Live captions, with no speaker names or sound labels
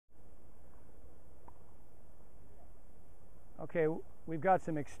Okay, we've got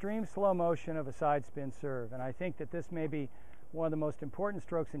some extreme slow motion of a side spin serve, and I think that this may be one of the most important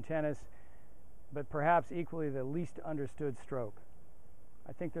strokes in tennis, but perhaps equally the least understood stroke.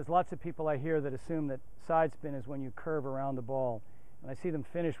 I think there's lots of people I hear that assume that side spin is when you curve around the ball, and I see them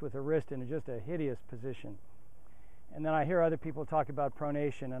finish with a wrist in just a hideous position. And then I hear other people talk about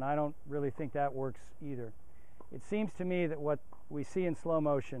pronation, and I don't really think that works either. It seems to me that what we see in slow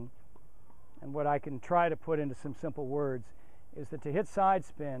motion, and what I can try to put into some simple words, is that to hit side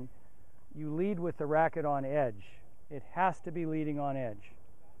spin, you lead with the racket on edge. It has to be leading on edge.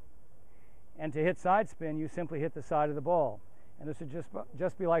 And to hit side spin, you simply hit the side of the ball. And this would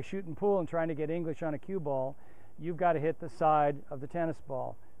just be like shooting pool and trying to get English on a cue ball. You've got to hit the side of the tennis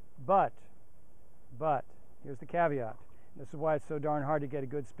ball. But, here's the caveat. This is why it's so darn hard to get a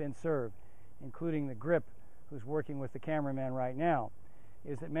good spin serve, including the grip who's working with the cameraman right now,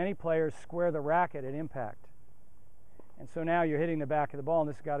 is that many players square the racket at impact. And so now you're hitting the back of the ball, and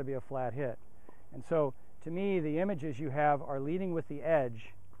this has got to be a flat hit. And so, to me, the images you have are leading with the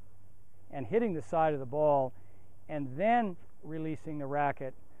edge and hitting the side of the ball and then releasing the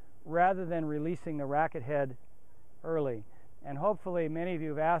racket rather than releasing the racket head early. And hopefully many of you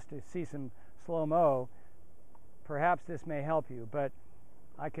have asked to see some slow-mo. Perhaps this may help you, but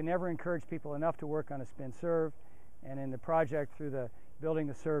I can never encourage people enough to work on a spin serve. And in the project through the Building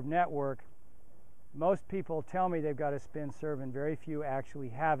the Serve network, most people tell me they've got a spin serve, and very few actually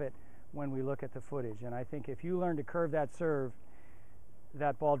have it when we look at the footage. And I think if you learn to curve that serve,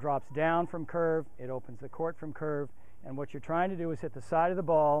 that ball drops down from curve, it opens the court from curve, and what you're trying to do is hit the side of the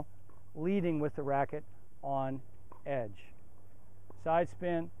ball leading with the racket on edge. Side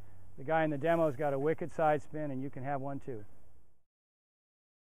spin, the guy in the demo's got a wicked side spin, and you can have one too.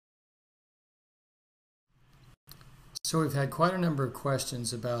 So we've had quite a number of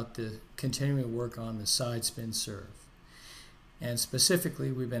questions about the continuing work on the side spin serve. And specifically,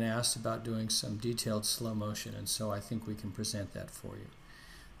 we've been asked about doing some detailed slow motion, and so I think we can present that for you.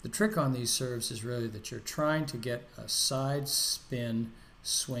 The trick on these serves is really that you're trying to get a side spin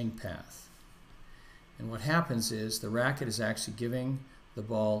swing path. And what happens is the racket is actually giving the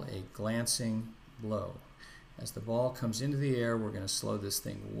ball a glancing blow. As the ball comes into the air, we're going to slow this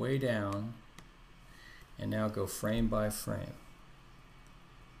thing way down and now go frame by frame.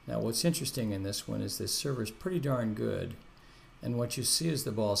 Now what's interesting in this one is this server is pretty darn good, and what you see is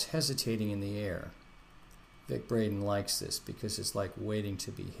the ball's hesitating in the air. Vic Braden likes this because it's like waiting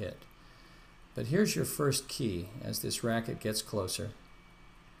to be hit. But here's your first key. As this racket gets closer,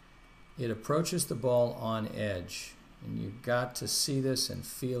 it approaches the ball on edge, and you've got to see this and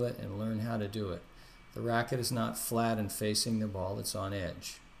feel it and learn how to do it. The racket is not flat and facing the ball, it's on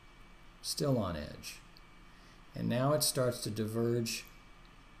edge, still on edge. And now it starts to diverge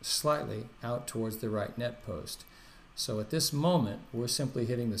slightly out towards the right net post. So at this moment, we're simply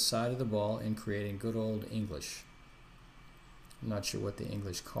hitting the side of the ball and creating good old English. I'm not sure what the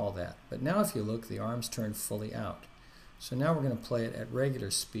English call that. But now if you look, the arms turn fully out. So now we're going to play it at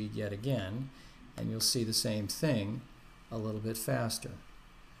regular speed yet again, and you'll see the same thing a little bit faster.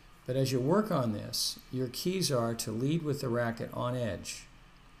 But as you work on this, your keys are to lead with the racket on edge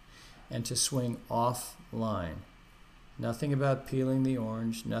and to swing off line. Nothing about peeling the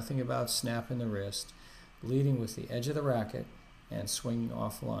orange, nothing about snapping the wrist, leading with the edge of the racket and swinging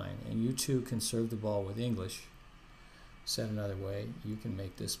off line. And you too can serve the ball with English. Said another way, you can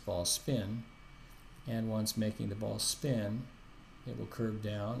make this ball spin, and once making the ball spin, it will curve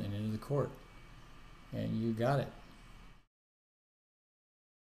down and into the court. And you got it.